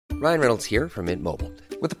Ryan Reynolds here from Mint Mobile.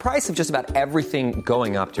 With the price of just about everything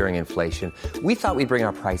going up during inflation, we thought we'd bring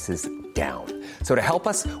our prices down. So to help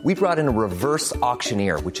us, we brought in a reverse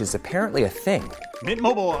auctioneer, which is apparently a thing. Mint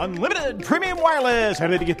Mobile Unlimited Premium Wireless. How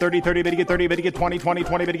to get 30, 30, bit to get 30, bit to get 20, 20,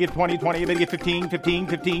 20, bit to get 20, 20, bit to get 15, 15,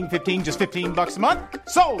 15, 15, just $15 a month?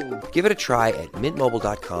 Sold! Give it a try at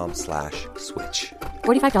mintmobile.com/switch.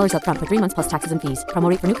 $45 up front for 3 months plus taxes and fees. Promo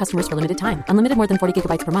rate for new customers for limited time. Unlimited more than 40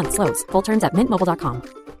 gigabytes per month. Slows full terms at mintmobile.com.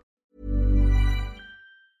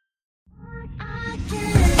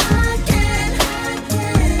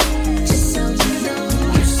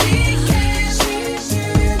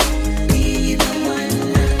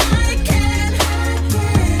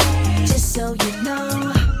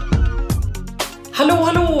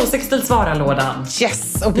 Hallå, Sextil Svara-lådan.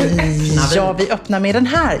 Yes, och vi öppnar med den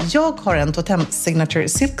här. Jag har en Totem Signature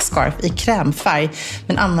Silk Scarf i krämfärg,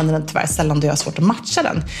 men använder den tyvärr sällan då jag har svårt att matcha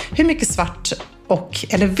den. Hur mycket svart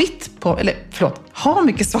har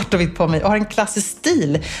mycket svart och vitt på mig och har en klassisk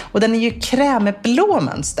stil. Och den är ju kräm med blå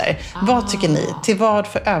mönster. Vad tycker ni? Till vad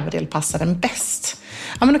för överdel passar den bäst?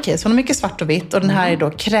 Ja, men okej, så hon har mycket svart och vitt och den här är då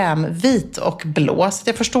krämvit och blå. Så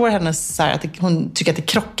jag förstår henne så här att hon tycker att det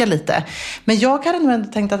krockar lite. Men jag hade nog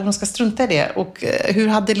ändå tänkt att hon ska strunta i det. Och hur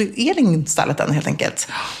hade Elin stylat den helt enkelt?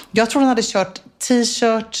 Jag tror hon hade kört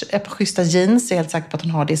t-shirt, ett par schyssta jeans. Jag är helt säker på att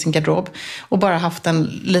hon har det i sin garderob. Och bara haft den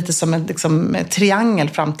lite som en triangel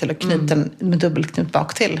fram till och knyt den med dubbelknut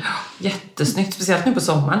bak till. Jättesnyggt, speciellt nu på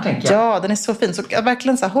sommaren tänker jag. Ja, den är så fin. Så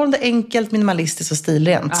verkligen så här, håll det enkelt, minimalistiskt och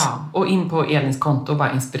stilrent. Ja, och in på Elins konto och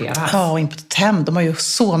bara inspirera. Ja, och in på Totem. De har ju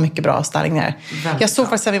så mycket bra stylningar. Jag såg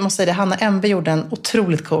faktiskt att vi måste säga det. Hanna MV gjorde en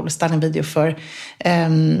otroligt cool stylingvideo för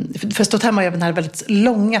Totem har ju den här väldigt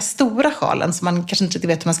långa, stora sjalen så man kanske inte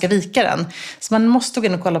vet hur man ska vika den. Så man måste gå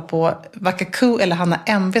in och kolla på Wakaku eller Hanna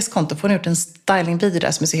MVs konto. För hon har gjort en stylingvideo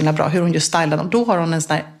där som är så himla bra. Hur hon just stylar den. Och då har hon en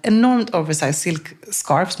sån här enormt oversized silk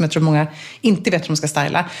scarf som jag tror många inte vet hur de ska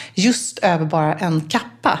styla. Just över bara en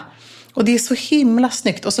kappa. Och det är så himla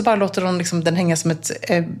snyggt. Och så bara låter de den hänga som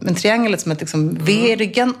en triangel, som ett V i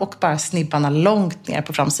ryggen och bara snibbarna långt ner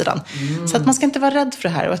på framsidan. Så att man ska inte vara rädd för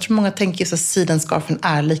det här. Och jag tror många tänker så att sidenscarfen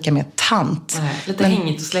är lika med tant. Nej, lite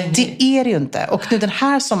hängigt och slängigt. Det är det ju inte. Och nu den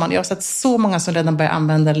här sommaren, jag har sett så många som redan börjar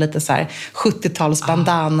använda lite så här 70-tals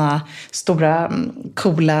bandana, stora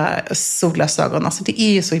coola solglasögon. Alltså det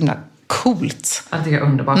är ju så himla coolt. Ja, det är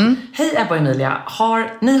underbart. Hej Ebba och Emilia.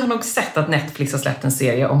 Ni har nog sett att Netflix har släppt en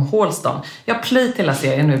serie om Halston. Jag har plöjt hela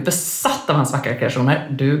serien nu, besatt av hans vackra kreationer.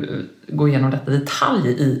 Du går igenom detta i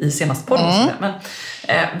detalj i senaste podden. Men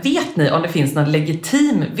vet ni om det finns någon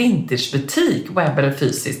legitim vintagebutik, webb eller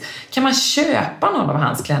fysiskt? Kan man köpa någon av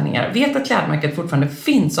hans klänningar? Vet att klädmärket fortfarande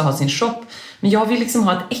finns och har sin shop. Men jag vill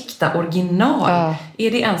ha ett äkta original.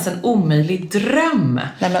 Är det ens en omöjlig dröm?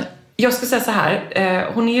 Nej, men jag ska säga så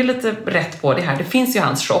här, hon är ju lite rätt på det här. Det finns ju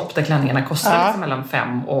hans shop där klänningarna kostar mellan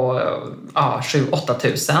 5 och 7-8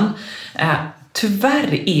 tusen.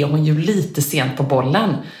 Tyvärr är hon ju lite sent på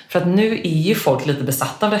bollen. För att nu är ju folk lite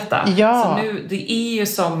besatta av detta. Ja. Så nu, det är ju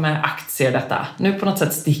som aktier detta. Nu på något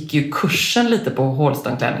sätt sticker ju kursen lite på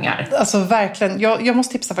Halston-klänningar. Alltså verkligen, jag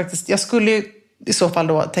måste tipsa faktiskt. Jag skulle ju i så fall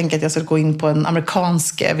då tänka att jag skulle gå in på en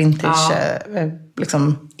amerikansk vintage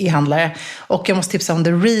e-handlare. Och jag måste tipsa om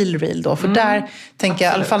The Real då. För där tänker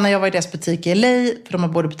jag, i alla fall när jag var i deras butik i LA, för de har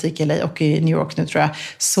både butik i LA och i New York nu tror jag,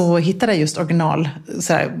 så hittade jag just original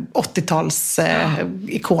 80-tals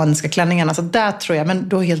ikoniska klänningarna. Så där tror jag, men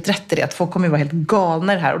du har helt rätt i det, att folk kommer ju vara helt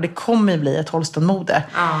galna i det här. Och det kommer ju bli ett Halston-mode.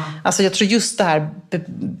 Alltså jag tror just det här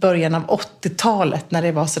början av 80-talet när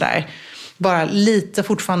det var sådär bara lite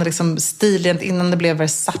fortfarande stilen innan det blev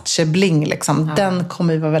Versace-bling den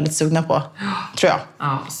kommer vi vara väldigt sugna på, tror jag.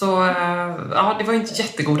 Ja, så det var ju inte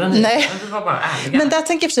jättegoda nyheter. Nej. Men vi var bara ärliga. Men där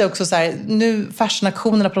tänker jag för sig också så här, nu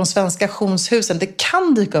fashionaktionerna på de svenska auktionshusen, det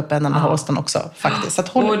kan dyka upp en annan Halston också faktiskt. Så att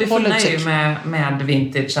och det fina är ju med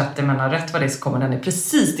vintage att jag menar, rätt vad det så kommer den i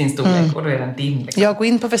precis din storlek och då är den din. Jag går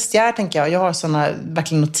in på Vestiaire tänker jag. Jag har såna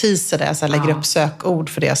verkligen notiser där jag så här lägger upp sökord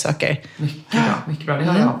för det jag söker. Mycket bra. Det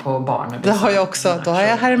har jag på Barnabys. Det har jag också. Då har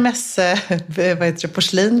jag Hermes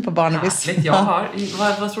porslin på Barnabys. Jag har.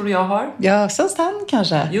 Vad tror du jag har? Ja, Stan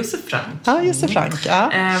kanske. Josef Frank. Ja, Josef Frank.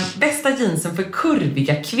 Ja. Bästa jeansen för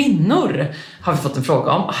kurviga kvinnor har vi fått en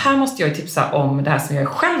fråga om. Och här måste jag tipsa om det här som jag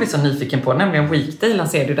själv är så nyfiken på. Nämligen Weekday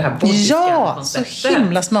lanserade ju det här bodyscanner-konceptet. Ja, så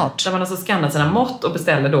himla smart. Där man alltså skannar sina mått och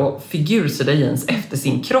beställer då figursydda jeans efter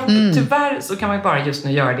sin kropp. Tyvärr så kan man ju bara just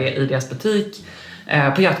nu göra det i deras butik.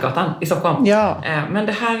 på Götgatan i Stockholm. Ja. Men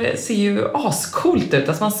det här ser ju ascoolt ut.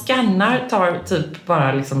 Alltså man skannar, tar typ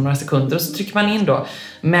bara liksom några sekunder och så trycker man in då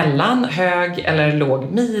mellan hög eller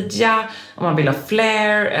låg midja, om man vill ha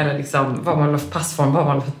flare eller liksom vad man vill ha för passform, vad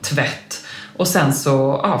man vill ha för tvätt. Och sen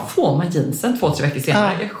så får man jeansen 2-3 veckor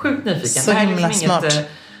senare. Jag är sjukt nyfiken. Så det här är himla liksom smart.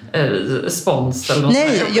 Inget spons eller något.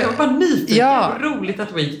 Nej, jag var bara nyfiken. Ja. Roligt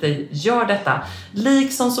att Weekday gör detta.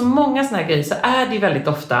 Liksom så många såna här grejer så är det väldigt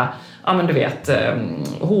ofta, ja men du vet,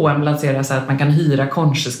 H&M lanserar så att man kan hyra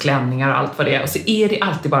conscious-klänningar och allt vad det är. Och så är det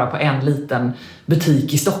alltid bara på en liten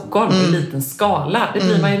butik i Stockholm, i en liten skala. Det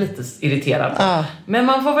blir man ju lite irriterad på. Men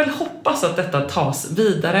man får väl hoppas att detta tas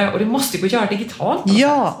vidare och det måste gå att göra digitalt.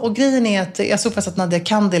 Ja, och grejen är att jag såg fast att Nadia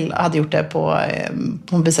Kandil hade gjort det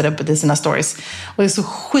hon visade upp det i sina stories. Och det såg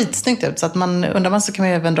skitsnyggt ut, så att undrar man så kan man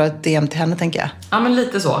ju även dra ett DM till henne, tänker jag. Ja, men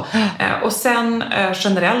lite så. Och sen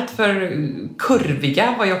generellt för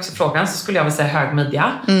kurviga var ju också frågan, så skulle jag väl säga hög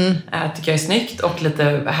midja. Tycker jag är snyggt, och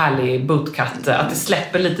lite härlig bootcut. Att det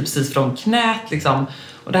släpper lite precis från knät liksom.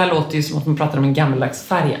 Och det här låter ju som att man pratar om en gammaldags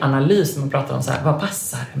färganalys. Man pratar om så här, vad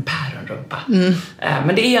passar en päronrumpa?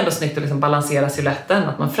 Men det är ändå snyggt att liksom balansera siluetten.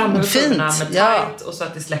 Att man framhäver kurvorna med tight och så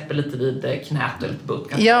att det släpper lite vid knät och lite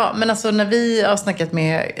bootcut. Ja, men alltså när vi har snackat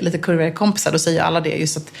med lite kurvigare kompisar, då säger alla det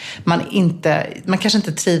just att man kanske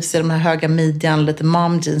inte trivs i de här höga midjan, lite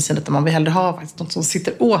mom jeansen, utan man vill hellre ha faktiskt något som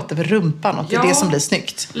sitter åt över rumpan, och det är det som blir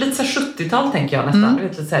snyggt. Lite så 70-tal tänker jag nästan.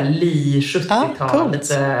 Lite så här Lee 70-tal,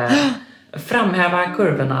 lite framhäva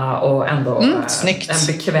kurvorna och ändå en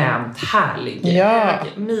bekvämt härlig hög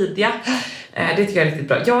midja. Det tycker jag är riktigt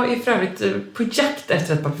bra. Jag är för övrigt på jakt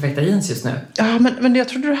efter ett par perfekta jeans just nu. Ja, men jag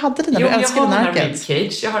trodde du hade dina. Jo, jag har den här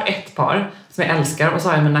Ribcage. Jag har ett par som jag älskar, och så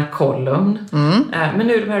har jag mina Column. Men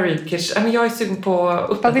nu de här Ribcage, jag är sugen på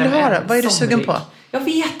att vad vill du ha då? Vad är du sugen på? Jag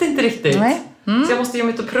vet inte riktigt. Så jag måste ge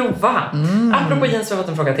mig ut och prova. Apropå jeans har jag fått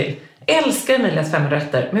en fråga till. Älskar Emilias 500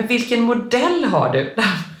 rätter, men vilken modell har du?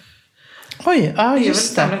 Oj,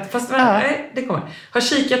 just det. Fast nej, det kommer. Har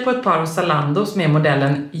kikat på ett par hos Zalando som är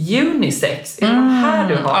modellen Unisex. Är det de här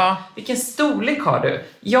du har? Vilken storlek har du?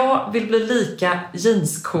 Jag vill bli lika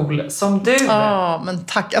jeanscool som du. Ja, men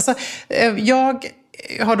tack. Alltså, jag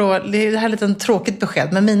har då, det här är lite en tråkigt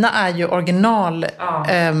besked, men mina är ju original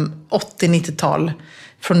 80-90-tal.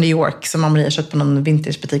 Från New York som Marie har köpt på någon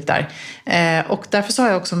vintagebutik där. Och därför så har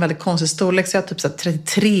jag också en väldigt konstig storlek. Så jag har typ så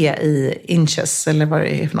 33 i inches, eller vad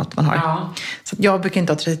det är för något man har. Så jag brukar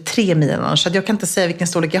inte ha 33 mil annars. Så jag kan inte säga vilken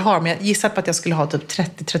storlek jag har. Men jag gissar på att jag skulle ha typ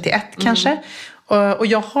 30-31 kanske. Och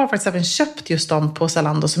jag har faktiskt även köpt just dem på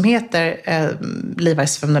Zalando som heter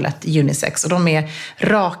Levi's 501 Unisex. Och de är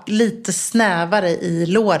lite snävare i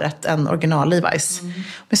låret än original Levi's.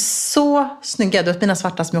 Men så snygga. Du vet mina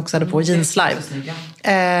svarta som jag också hade på Jeans Live.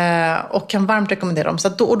 Och kan varmt rekommendera dem. Så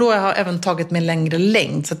att då har jag även tagit med längre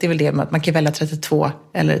längd. Så att det är väl det med att man kan välja 32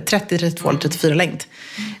 eller 30, 32 eller 34 längd.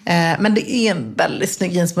 Men det är en väldigt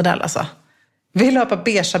snygg jeansmodell alltså. Vill ha på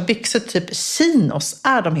beige byxor typ chinos,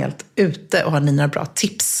 är de helt ute, och har ni några bra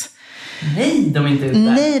tips? Nej, de är inte ute.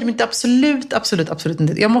 Nej, de är inte, absolut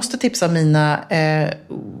inte. Jag måste tipsa om mina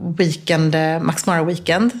Max Mara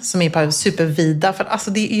Weekend som är på supervida, för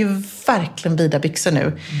alltså det är ju verkligen vida byxor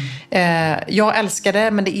nu. Jag älskar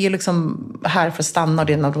det, men det är liksom här för att stanna, och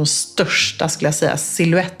det är en av de största, skulle jag säga,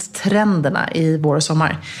 silhuett-trenderna i vår och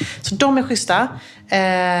sommar. Så de är schyssta.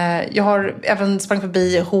 Jag har även sprang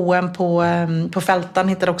förbi H&M på Fältan,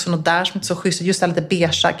 hittade också något där som inte så schysst, just det lite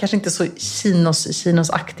beige, kanske inte så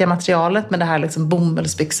chinosaktiga materialet, men det här liksom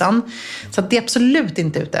bomullsbyxan. Så det är absolut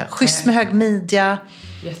inte ute. Schysst med hög midja.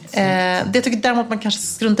 Det tycker däremot man kanske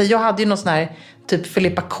struntar. Jag hade ju någon sån här typ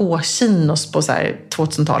Filippa K-chinos på så här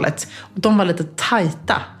 2000-talet. Och de var lite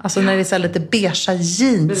tajta. Alltså när det är så här lite beige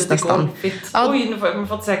jeans lite nästan. Golfigt. Oj, nu får jag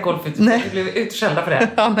inte säga golfigt. Jag blev utskällda för det.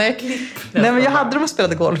 Nej, men jag hade dem och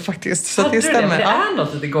spelade golf faktiskt. Så det stämmer. Det är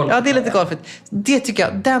något lite golfigt. Ja, det är lite golfigt. Det tycker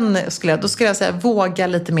jag, då skulle jag säga våga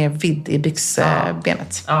lite mer vidd i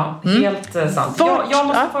byxbenet. Ja, helt sant. Jag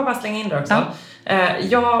måste få bara slänga in det också.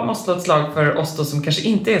 Jag måste slå ett slag för oss då som kanske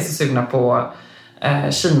inte är så sugna på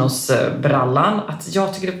chinosbrallan, att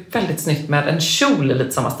jag tycker det är väldigt snyggt med en kjol i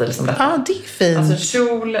lite samma stil som detta. Ja, det är fint. Alltså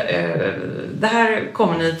kjol, det här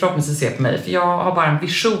kommer ni förhoppningsvis se på mig, för jag har bara en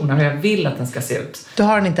vision av hur jag vill att den ska se ut. Du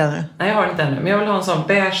har den inte ännu? Nej, jag har den inte ännu, men jag vill ha en sån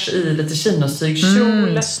beige i lite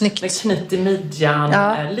chinosyg-kjol snyggt. med knytt i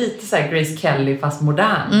midjan, lite så här Grace Kelly fast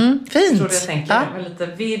modern. Fint. Tror du jag tänker, med lite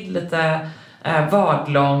vidd, lite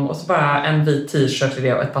vadlång, och så bara en vit t-shirt i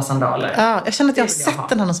det och ett par sandaler. Ja, jag känner att jag har sett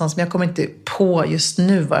den här någonstans, men jag kommer inte på just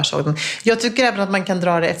nu vad jag såg den. Jag tycker även att man kan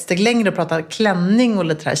dra det ett steg längre och prata klänning och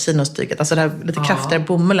lite det här chinostyget. Alltså det här lite kraftigare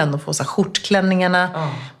bomullen och få så här skjortklänningarna.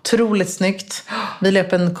 Otroligt snyggt. Vi la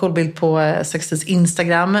upp en cool bild på Sextils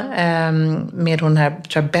Instagram med hon här,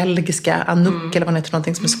 tror jag, belgiska Anouk eller vad hon heter,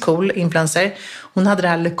 någonting som är så cool, influencer. Hon hade det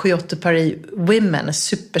här Le Coyote Paris Women,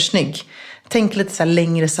 supersnygg. Tänk lite så här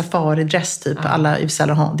längre safari-dress typ, alla Yves Saint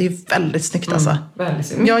Laurent. Det är väldigt snyggt alltså. Väldigt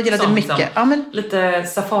snyggt. Jag gillade det mycket. Ja, men, lite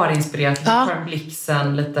safari-inspirerat, lite Karin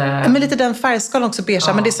Blixen, lite... Ja, men lite den färgskalan också,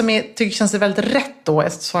 beige. Men det som tycker känns väldigt rätt då,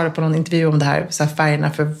 jag svarade på någon intervju om det här, så här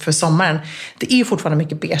färgerna för sommaren. Det är ju fortfarande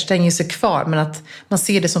mycket beige, det hänger sig kvar. Men att man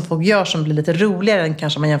ser det som folk gör som blir lite roligare än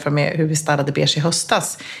kanske man jämför med hur vi stylade beige i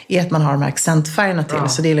höstas, är att man har de här accentfärgerna till.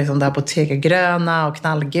 Så det är liksom det här bottega-gröna och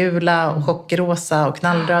knallgula och chockrosa och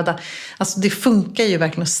knallröda. Alltså det funkar ju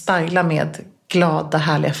verkligen att styla med glada,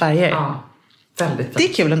 härliga färger. Ja, väldigt. Det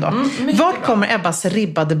är kul ändå. Vart kommer Ebbas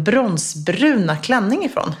ribbade bronsbruna klänning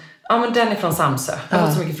ifrån? Ja, men den är från Samsö. Jag har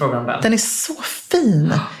fått så mycket frågor om den. Den är så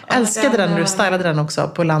fin. Älskade den när du stylade den också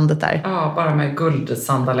på landet där. Ja, bara med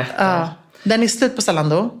guldsandaletter. Ja. Den är slut på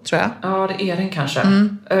Zalando, tror jag. Ja, det är den kanske.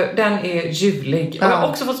 Den är julig. Och jag har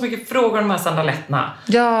också fått så mycket frågor om de här sandaletterna.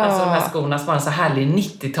 Ja. Alltså de här skorna som har en så härlig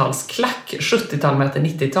 90-talsklack. 70-tal möter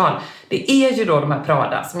 90-tal. Det är ju då de här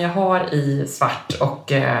Prada som jag har i svart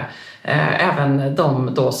och även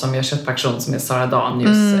de då som jag köpt på auktion som är Sara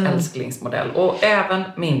Danius älsklingsmodell. Och även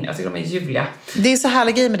jag tycker de är ljuvliga. Det är så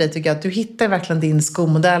härlig grej med dig tycker jag, att du hittar verkligen din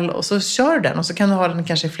skomodell och så kör du den. Och så kan du ha den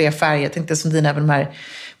kanske i fler färger. Jag tänkte som dina, även de här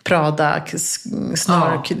Prada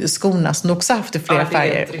skorna som du också haft i flera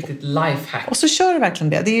färger. Det är ett riktigt lifehack. Och så kör du verkligen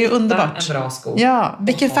det. Det är ju underbart. En bra sko. Ja,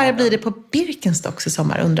 vilken färg blir det på Birkenstocks i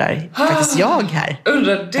sommar, undrar faktiskt jag här.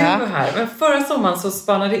 Undrar du här. Men förra sommaren så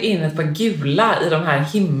spanade jag in ett par gula i de här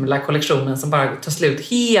himla kollektionen som bara tar slut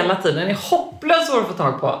hela tiden. Den är hopplöst svår att få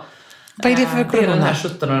tag på. Vad är det för kollektion? Det är den här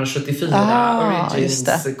 1774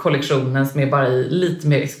 Origins-kollektionen som är bara lite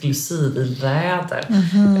mer exklusiv i läder.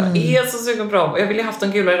 Jag är så sugen på dem. Jag ville haft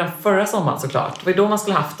de gula redan förra sommaren såklart. Det var då man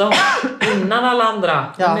skulle haft dem. Innan alla andra.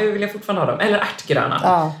 Men nu vill jag fortfarande ha dem. Eller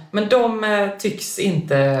ärtgröna. Men de tycks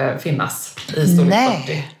inte finnas i storlek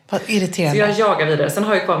 40. Vad irriterande. Så jag jagar vidare. Sen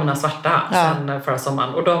har jag kvar mina svarta sen förra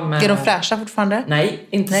sommaren. Och är de fräscha fortfarande? Nej,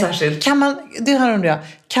 inte särskilt. Det här undrar jag.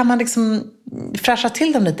 Kan man liksom fräscha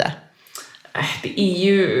till dem lite? Det är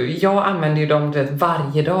ju, jag använder ju dem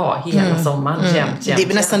varje dag, hela sommaren, jämt. Det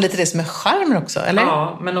är nästan lite det som är charmen också, eller?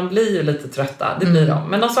 Ja, men de blir ju lite trötta, det blir de.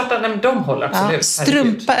 Men de svarta, de håller absolut.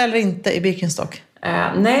 Strumpa eller inte i Birkenstock?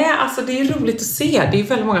 Nej, alltså det är ju roligt att se. Det är ju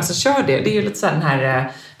väldigt många som kör det. Det är ju lite så här den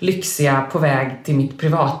här lyxiga på väg till mitt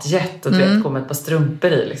privatjet och du vet, kommer ett par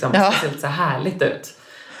strumpor i liksom. Det ser lite så här härligt ut.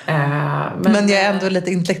 Men jag är ändå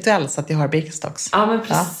lite intellektuell så att jag har Birkenstocks. Ja, men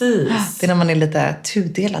precis. Ja. Det är när man är lite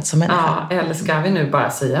tudelad som människa. Ja, eller ska vi nu bara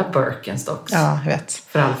säga Birkenstocks? Ja, jag vet.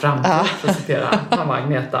 För all framtid, för att citera mamma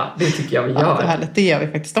Agneta. Det tycker jag vi gör. Ja, det är härligt. Det gör vi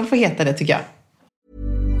faktiskt. De får heta det, tycker jag.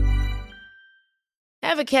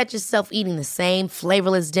 Ever catch yourself eating the same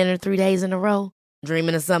flavorless dinner 3 days in a row?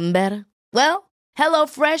 Dreaming of something better? Well,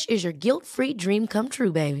 HelloFresh is your guilt-free dream come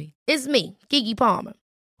true, baby. It's me, Keke Palmer.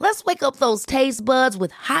 Let's wake up those taste buds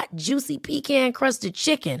with hot, juicy pecan-crusted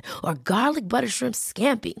chicken or garlic butter shrimp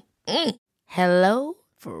scampi. Hello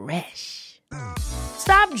Fresh.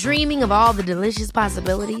 Stop dreaming of all the delicious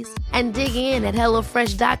possibilities and dig in at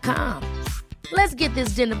HelloFresh.com. Let's get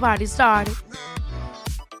this dinner party started.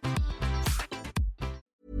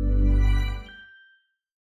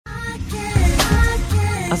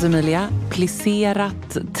 Alltså Emilia,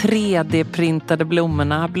 plisserat, 3D-printade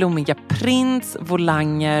blommorna, blommiga prints,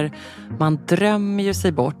 volanger. Man drömmer ju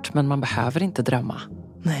sig bort, men man behöver inte drömma.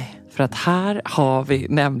 Nej. För att här har vi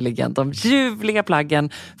nämligen de ljuvliga plaggen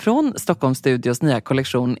från Stockholm Studios nya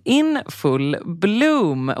kollektion In Full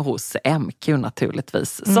Bloom hos MQ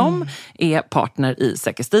naturligtvis. Som är partner i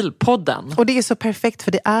Säkerstil-podden. Och det är så perfekt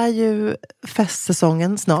för det är ju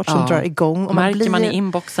festsäsongen snart som drar igång. Och märker man i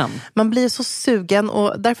inboxen. Man blir så sugen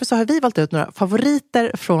och därför så har vi valt ut några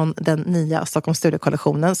favoriter från den nya Stockholm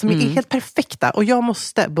Studio-kollektionen som är helt perfekta. Och jag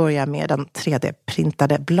måste börja med den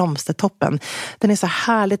 3D-printade blomstertoppen. Den är så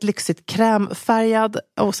härligt lyxigt krämfärgad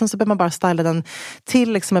och sen så behöver man bara styla den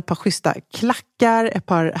till liksom ett par schyssta klackar, ett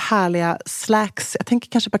par härliga slacks. Jag tänker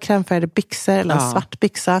kanske på krämfärgade byxor eller en svart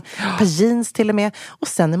byxa, ett par jeans till och med. Och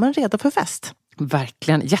sen är man redo för fest.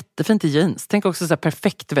 Verkligen, jättefint i jeans. Tänk också så här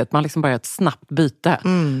perfekt, du vet, man liksom bara gör ett snabbt byte.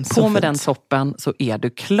 På med den toppen så är du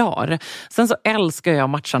klar. Sen så älskar jag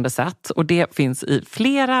matchande set och det finns i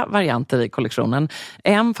flera varianter i kollektionen.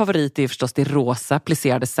 En favorit är förstås det rosa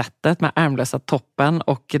plisserade setet med ärmlösa toppen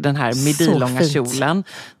och den här midilånga kjolen.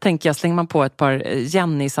 Tänker jag, slänger man på ett par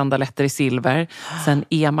Jenny-sandaletter i silver. Sen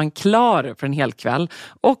är man klar för en hel kväll.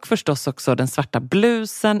 Och förstås också den svarta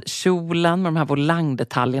blusen, kjolen med de här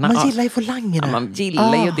volangdetaljerna. Man gillar ju volangerna. Man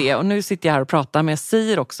gillar ju det. Och nu sitter jag här och pratar, men jag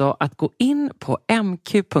säger också att gå in på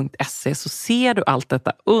mq.se så ser du allt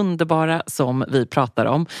detta underbara som vi pratar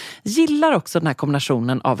om. Gillar också den här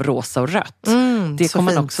kombinationen av rosa och rött. Det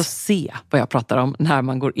kommer man också se vad jag pratar om när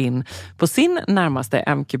man går in på sin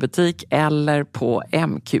närmaste MQ-butik eller på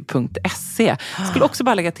mq.se. Jag skulle också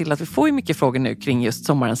bara lägga till att vi får ju mycket frågor nu kring just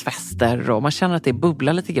sommarens fester och man känner att det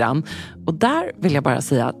bubblar lite grann. Och där vill jag bara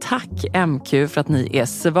säga tack MQ för att ni är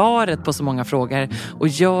svaret på så många frågor och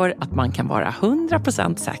gör att man kan vara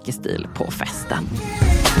 100% säker stil på festen.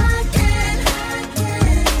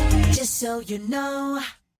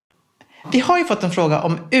 Vi har ju fått en fråga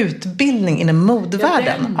om utbildning inom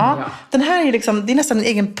modevärlden. Den här är liksom, det är nästan en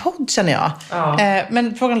egen podd känner jag.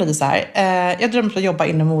 Men frågan lyder så här. Jag drömmer om att jobba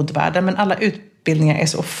inom modevärlden, men alla utbildningar är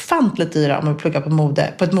så ofantligt dyra om man pluggar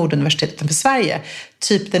på ett modeuniversitet utanför Sverige.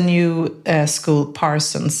 Typ The New School,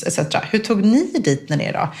 Parsons etc. Hur tog ni dit när ni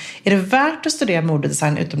är då? Är det värt att studera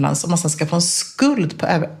modedesign utomlands om man sen ska få en skuld på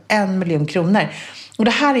över 1 miljon kronor? Och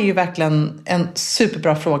det här är ju verkligen en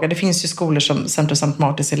superbra fråga. Det finns ju skolor som Central St.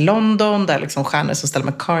 Martins i London, där liksom stjärnor som Stella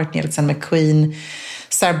McCartney, Alexander McQueen,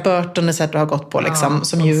 Sarah Burton etc. har gått på liksom,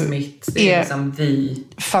 som ju Smith, det är liksom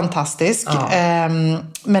fantastisk.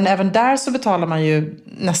 Men även där så betalar man ju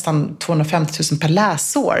nästan 250 000 per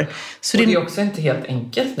läsår. Så och det är också inte helt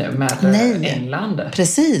enkelt nu med England.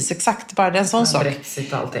 Precis, exakt. Bara det är en sån sak.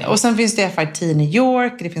 Brexit och allting. Och sen finns det FIT i New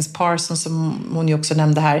York. Det finns Parsons som hon ju också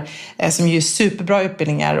nämnde här. Som ju är superbra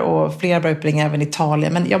utbildningar och flera bra utbildningar även i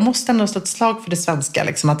Italien. Men jag måste ändå slå ett slag för det svenska.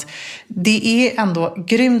 Liksom att det är ändå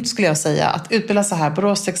grymt skulle jag säga att utbilda så här.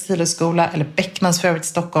 Borås textilhögskola eller Beckmans för övrigt i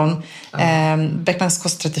Stockholm. Beckmans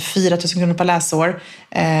kostar 34 000 kronor per läsår.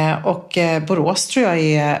 Och Borås tror jag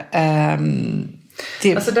är...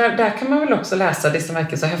 Alltså där kan man väl också läsa det som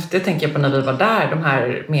verkar så häftigt, tänker jag på när vi var där. De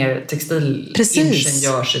här mer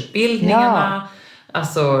textilingenjörsutbildningarna.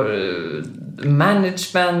 Alltså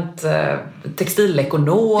management,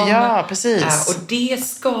 textilekonom. Ja, precis. Och det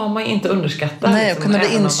ska man inte underskatta. Nej, liksom, kunna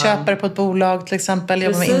bli inköpare på ett bolag till exempel.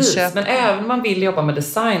 Jobba med inköp. Men även om man vill jobba med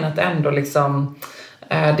design, att ändå liksom...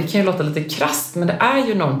 Det kan ju låta lite krasst, men det är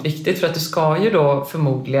ju enormt viktigt för att du ska ju då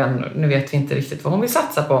förmodligen, nu vet vi inte riktigt vad hon vill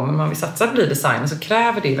satsa på, men om man vill satsa på att bli designer så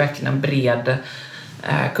kräver det verkligen en bred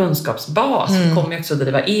kunskapsbas. Du kommer ju också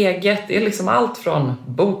driva eget. Det är liksom allt från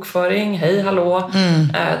bokföring, hej hallå,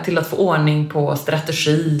 till att få ordning på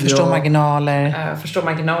strategi. Förstå marginaler. Förstå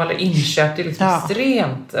marginaler, inköp. Det är liksom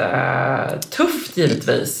extremt tufft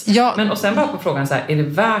givetvis. Ja. Men och sen bara på frågan så här, är det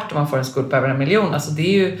värt om man får en skuld på över 1 miljon? Alltså det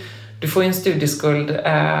är ju, du får ju en studieskuld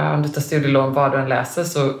om du tar studielån vad du än läser,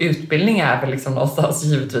 så utbildning är väl liksom någonstans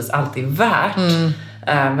givetvis alltid värt.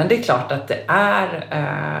 Men det är klart att det är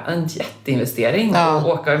en jätteinvestering att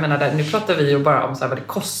åka. Jag menar, nu pratar vi ju bara om så här, vad det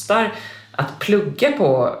kostar att plugga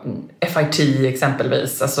på FIT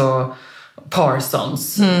exempelvis, alltså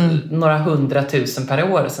Parsons, några 100 000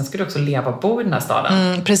 per år. Sen ska du också leva och bo i den här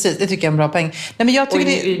staden. Precis, det tycker jag är en bra poäng. Nej, men jag tycker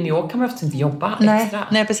och i New York kan man faktiskt inte jobba extra.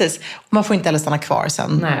 Nej, precis. Man får inte heller stanna kvar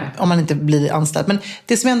sen om man inte blir anställd. Men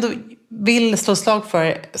det som jag ändå vill slå slag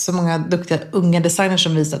för så många duktiga unga designers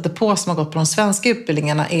som visat det på, som har gått på de svenska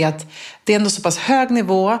utbildningarna, är att det är ändå så pass hög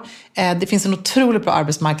nivå. Det finns en otroligt bra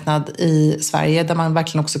arbetsmarknad i Sverige där man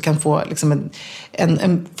verkligen också kan få liksom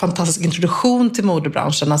en fantastisk introduktion till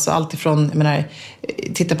modebranschen. Alltså allt ifrån, jag menar,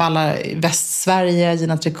 titta på alla Västsverige,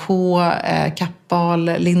 Gina Tricot,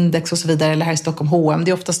 Kappahl, Lindex och så vidare, eller här i Stockholm H&M.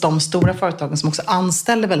 Det är oftast de stora företagen som också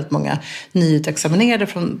anställer väldigt många nyutexaminerade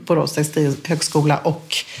från Borås textilhögskola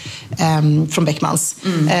och från Beckmans.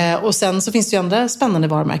 Och sen så finns det ju andra spännande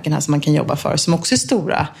varumärken här som man kan jobba för, som också är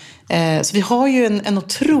stora. Så vi har ju en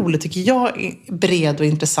otroligt, tycker jag, bred och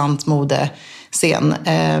intressant modescen.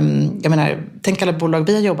 Jag menar, tänk alla bolag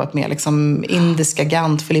vi har jobbat med, liksom Indiska,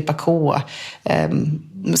 Gant, Filippa K.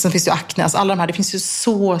 Sen finns det ju Acne, alltså alla de här, det finns ju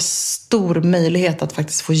så stor möjlighet att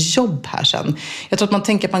faktiskt få jobb här sen. Jag tror att man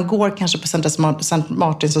tänker att man går kanske på St.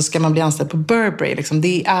 Martin så ska man bli anställd på Burberry. Liksom.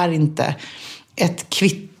 Det är inte ett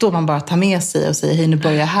kvitto man bara tar med sig och säger hej, nu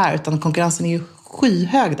börjar jag här, utan konkurrensen är ju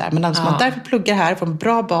skyhög där. Men alltså man därför pluggar här, får en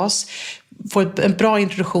bra bas, får en bra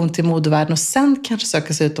introduktion till modevärlden och sen kanske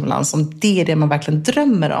söka sig utomlands, om det är det man verkligen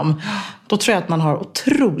drömmer om. Då tror jag att man har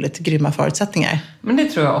otroligt grymma förutsättningar. Men det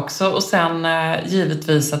tror jag också. Och sen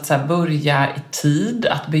givetvis att så här, börja i tid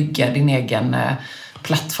att bygga din egen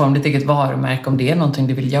plattform, ditt eget varumärke, om det är någonting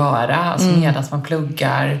du vill göra. Alltså medan man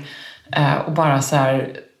pluggar och bara så här,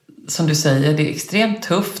 som du säger, det är extremt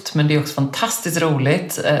tufft, men det är också fantastiskt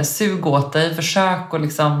roligt. Sug åt dig, försök och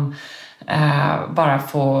liksom bara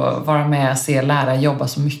få vara med, se, lära, jobba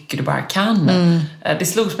så mycket du bara kan. Det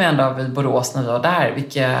slogs mig ändå av i Borås när vi var där,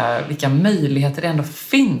 vilka möjligheter det ändå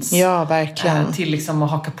finns. Ja, verkligen. Till liksom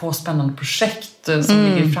att haka på spännande projekt som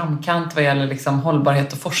ligger i framkant vad gäller liksom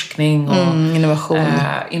hållbarhet och forskning och innovation.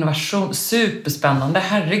 Superspännande,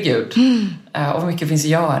 herregud. Och vad mycket finns att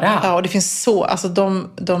göra. Ja, och det finns så, alltså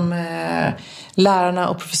de lärarna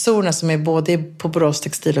och professorerna som är både på Borås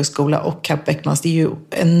textilhögskola och Cap Beckmans, det är ju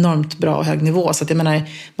enormt bra och hög nivå. Så att jag menar,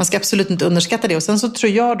 man ska absolut inte underskatta det. Och sen så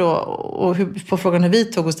tror jag då, och på frågan hur vi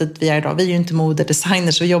tog oss dit vi är idag, vi är ju inte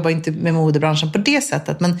modedesigners och jobbar inte med modebranschen på det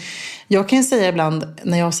sättet. Men jag kan ju säga ibland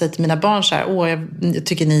när jag säger till mina barn så här,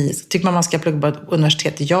 tycker man ska plugga på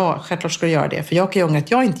universitet? Ja, självklart ska du göra det. För jag kan ju ångra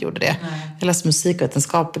att jag inte gjorde det. Nej. Jag läste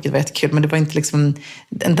musikvetenskap, vilket var jättekul, men det var inte liksom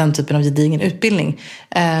den typen av gedigen utbildning.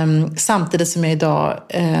 Samtidigt som jag idag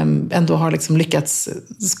ändå har liksom lyckats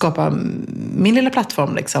skapa min lilla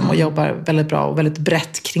plattform liksom, och jobbar väldigt bra och väldigt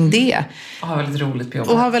brett kring det. Och har väldigt roligt på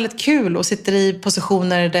jobbet. Och har väldigt kul och sitter i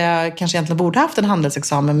positioner där jag kanske egentligen borde haft en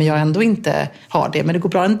handelsexamen, men jag ändå inte har det. Men det går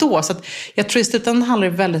bra ändå. Så att jag tror i slutändan handlar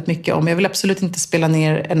det väldigt mycket om, jag vill absolut inte spela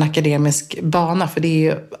ner en akademisk bana, för det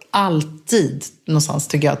är ju alltid någonstans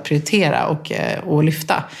tycker jag att prioritera och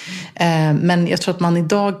lyfta. Men jag tror att man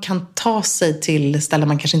idag kan ta sig till ställen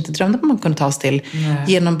man kanske inte drömde att man kunde ta sig till.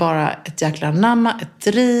 Genom bara ett jäkla anamma, ett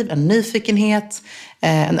driv, en nyfikenhet,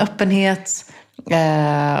 en öppenhet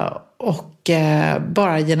och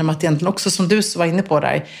bara genom att egentligen också, som du var inne på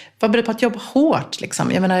där, var beredd på att jobba hårt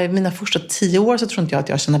liksom. Jag menar, i mina första 10 år så tror inte jag att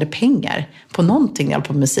jag tjänade pengar på någonting, eller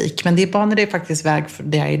på musik, men det är bara när det är faktiskt väg för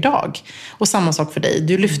det är idag. Och samma sak för dig,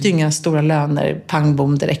 du lyfter ju inga stora löner pang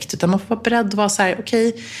bom direkt, utan man får vara beredd att vara så här,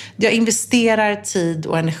 okej, jag investerar tid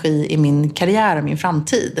och energi i min karriär och min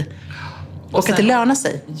framtid. Och sen, att det lönar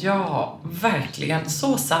sig. Ja, verkligen,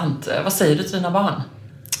 så sant. Vad säger du till dina barn?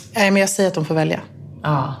 Men jag säger att de får välja.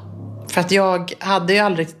 Ja. För att jag hade ju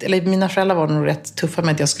aldrig, eller mina föräldrar var nog rätt tuffa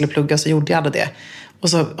med att jag skulle plugga, så gjorde jag aldrig det. Och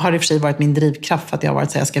så har det i och för sig varit min drivkraft för att jag har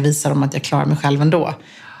varit så här, jag ska visa dem att jag klarar mig själv ändå.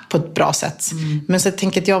 På ett bra sätt. Men så jag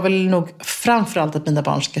tänker att jag vill nog framförallt att mina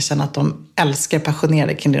barn ska känna att de älskar,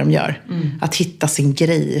 passionerade kring det de gör. Att hitta sin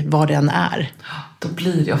grej, vad det än är. Då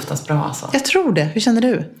blir det oftast bra alltså. Jag tror det. Hur känner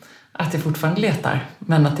du? Att jag fortfarande letar,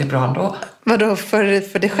 men att det är bra ändå. Vadå,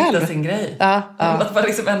 för dig själv? Hitta sin grej. Ja. Att man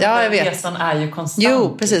liksom ändå, ja, jag vet. Resan är ju konstant.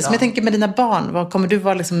 Jo, precis. Liksom. Men jag tänker med dina barn, kommer du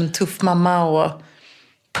vara liksom en tuff mamma och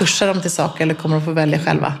pusha dem till saker, eller kommer de få välja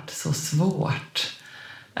själva? Det är så svårt.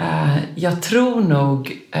 Jag tror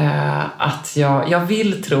nog att jag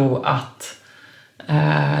vill tro att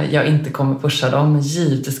jag inte kommer pusha dem.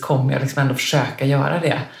 Givetvis kommer jag liksom ändå försöka göra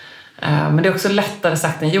det. Men det är också lättare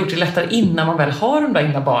sagt än gjort. Det är lättare innan man väl har de där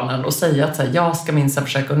egna barnen och säga att så här, jag ska minst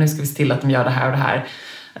försöka och nu ska vi se till att de gör det här och det här.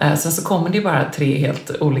 Sen så kommer det bara 3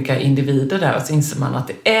 helt olika individer där och så inser man att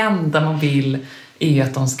det enda man vill är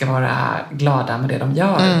att de ska vara glada med det de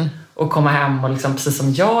gör. Och komma hem och liksom, precis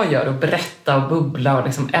som jag gör, och berätta och bubbla och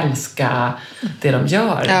liksom älska det de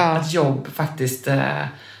gör. Ja. Att jobb faktiskt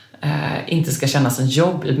inte ska kännas som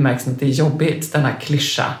jobb i bemärkelsen att det är jobbigt, den här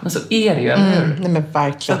klyscha. Men så är det ju, eller hur? Nej, men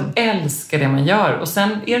verkligen. Så att älska det man gör. Och sen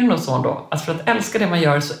är det nog så då, att för att älska det man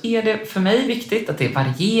gör så är det för mig viktigt att det är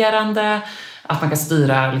varierande, att man kan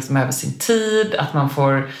styra liksom över sin tid, att man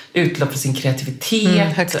får utlopp för sin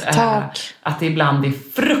kreativitet. Högt tak. Att det ibland är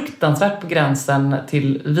fruktansvärt på gränsen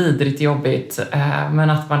till vidrigt jobbigt, men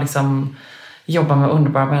att man liksom jobbar med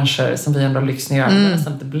underbara människor som vi ändå har lyxen att göra. Men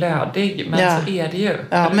nästan inte blödig, men så är det ju.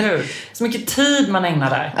 Eller hur? Så mycket tid man ägnar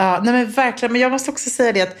där. Ja, nej men verkligen. Men jag måste också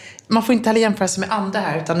säga det att man får inte heller jämföra sig med andra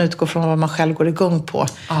här, utan utgå från vad man själv går igång på.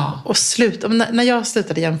 Och när jag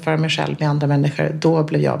slutade jämföra mig själv med andra människor, då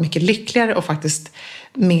blev jag mycket lyckligare och faktiskt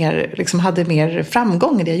mer, liksom hade mer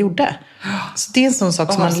framgång i det jag gjorde. Så det är en sån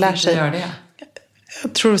sak som man lär sig. Gör det?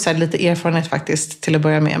 Jag tror så här, lite erfarenhet faktiskt till att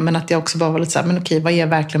börja med. Men att jag också bara var lite så här, men okej, vad är jag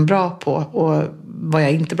verkligen bra på? Och vad jag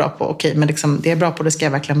är inte bra på? Okej, men liksom, det jag är bra på, det ska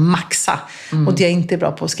jag verkligen maxa. Och det jag inte är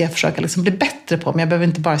bra på ska jag försöka liksom bli bättre på. Men jag behöver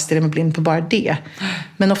inte bara stirra mig blind på bara det.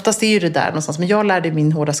 Men oftast är ju det där någonstans. Men jag lärde i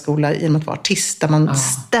min hårda skola genom att vara artist, där man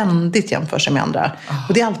ständigt jämför sig med andra.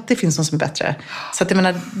 Och det alltid finns någon som är bättre. Så att jag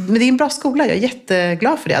menar, men det är en bra skola. Jag är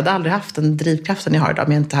jätteglad för det. Jag hade aldrig haft den drivkraften jag har idag,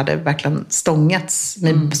 om jag inte hade verkligen stångat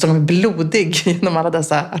mig blodig genom alla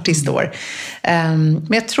dessa artistår.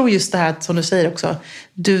 Men jag tror just det här, som du säger också,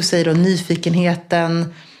 du säger då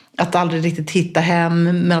nyfikenheten, att aldrig riktigt hitta hem,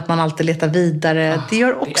 men att man alltid letar vidare. Det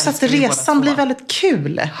gör också att resan blir väldigt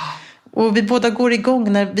kul. Och vi båda går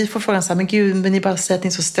igång när vi får frågan så här, men gud, men ni bara säger att ni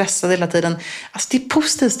är så stressade hela tiden. Alltså det är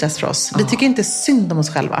positiv stress för oss. Vi tycker inte synd om oss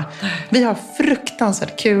själva. Vi har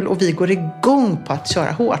fruktansvärt kul och vi går igång på att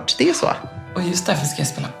köra hårt. Det är så. Och just därför ska jag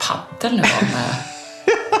spela paddel nu med.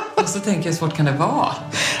 Och så tänker jag, hur svårt kan det vara?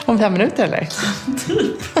 Om 5 minuter eller?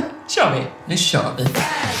 Typ. Kör vi. Nu kör vi.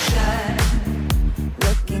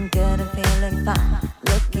 Looking good and feeling fine.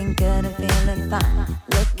 Looking good and feeling fine.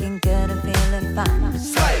 Looking good and feeling fine.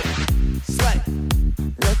 Slay, slay.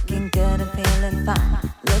 Looking good and feeling fine.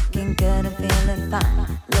 Looking good and feeling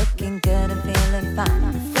fine. Looking good and feeling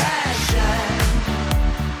fine. Fashion.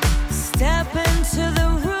 Step into the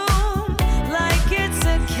room like it's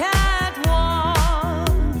a catwalk.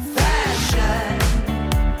 Fashion.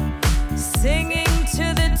 Singing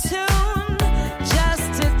to the tune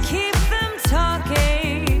just to keep them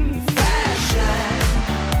talking. Fashion.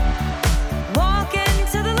 Walk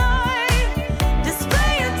into the light,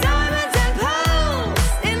 display your diamonds and pearls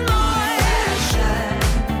in light. Fashion.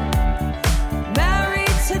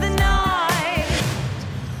 Married to the night.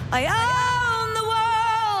 I own the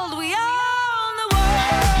world, we own the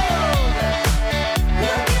world.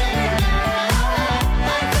 Look at me now, I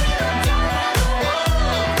feel on top of the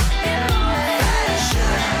world in my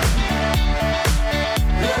fashion.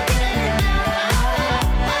 Look at me now,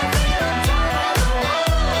 I feel on top of the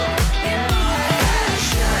world in my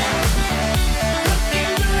fashion.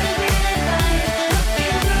 Looking good and feeling fine. Looking good and feeling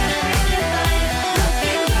fine.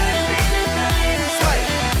 Looking good and feeling fine. Slay,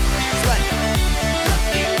 slay.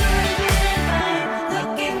 Looking good and feeling fine.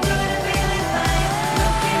 Looking good and feeling fine.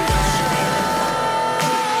 Looking good and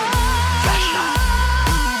feeling fine.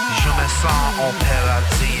 Je me sens en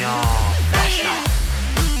paradis. Fashion.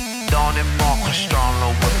 Dans les manques dans le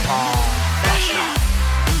weapon. Fashion.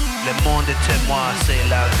 Le monde est témoin, c'est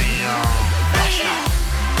la vie. Fashion.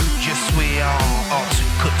 Je suis en haute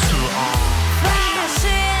couture.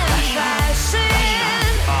 Fashion, fashion.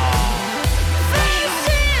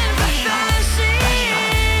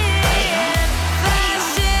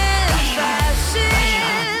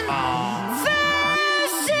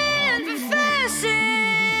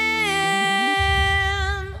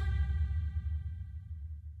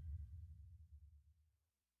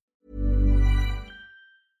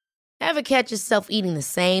 Ever catch yourself eating the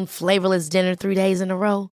same flavorless dinner 3 days in a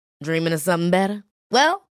row? Dreaming of something better?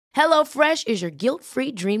 Well, HelloFresh is your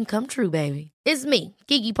guilt-free dream come true, baby. It's me,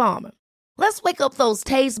 Keke Palmer. Let's wake up those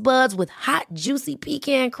taste buds with hot, juicy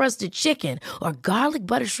pecan-crusted chicken or garlic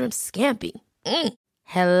butter shrimp scampi.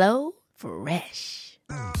 Hello Fresh.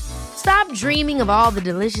 Stop dreaming of all the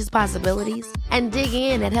delicious possibilities and dig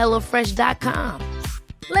in at HelloFresh.com.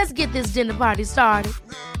 Let's get this dinner party started.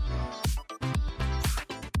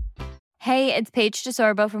 Hey, it's Paige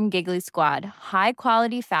DeSorbo from Giggly Squad. High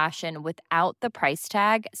quality fashion without the price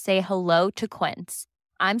tag. Say hello to Quince.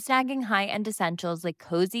 I'm snagging high-end essentials like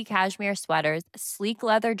cozy cashmere sweaters, sleek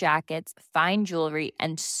leather jackets, fine jewelry,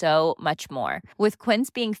 and so much more. With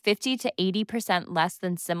Quince being 50 to 80% less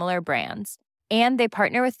than similar brands. And they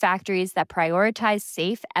partner with factories that prioritize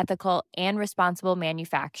safe, ethical, and responsible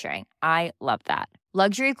manufacturing. I love that.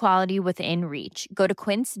 Luxury quality within reach. Go to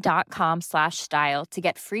quince.com/style to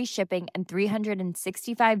get free shipping and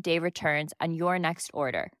 365-day returns on your next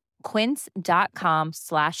order.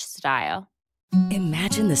 Quince.com/style.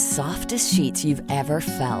 Imagine the softest sheets you've ever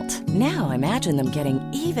felt. Now imagine them getting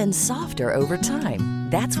even softer over time.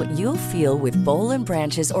 That's what you'll feel with Boll &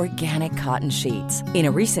 Branch's organic cotton sheets. In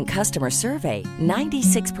a recent customer survey,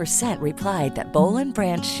 96% replied that Boll &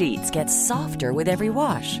 Branch sheets get softer with every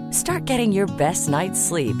wash. Start getting your best night's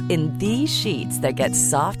sleep in these sheets that get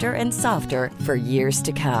softer and softer for years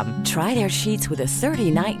to come. Try their sheets with a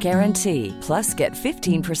 30-night guarantee. Plus, get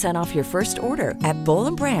 15% off your first order at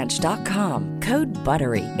bollandbranch.com. Code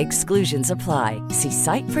BUTTERY. Exclusions apply. See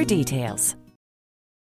site for details.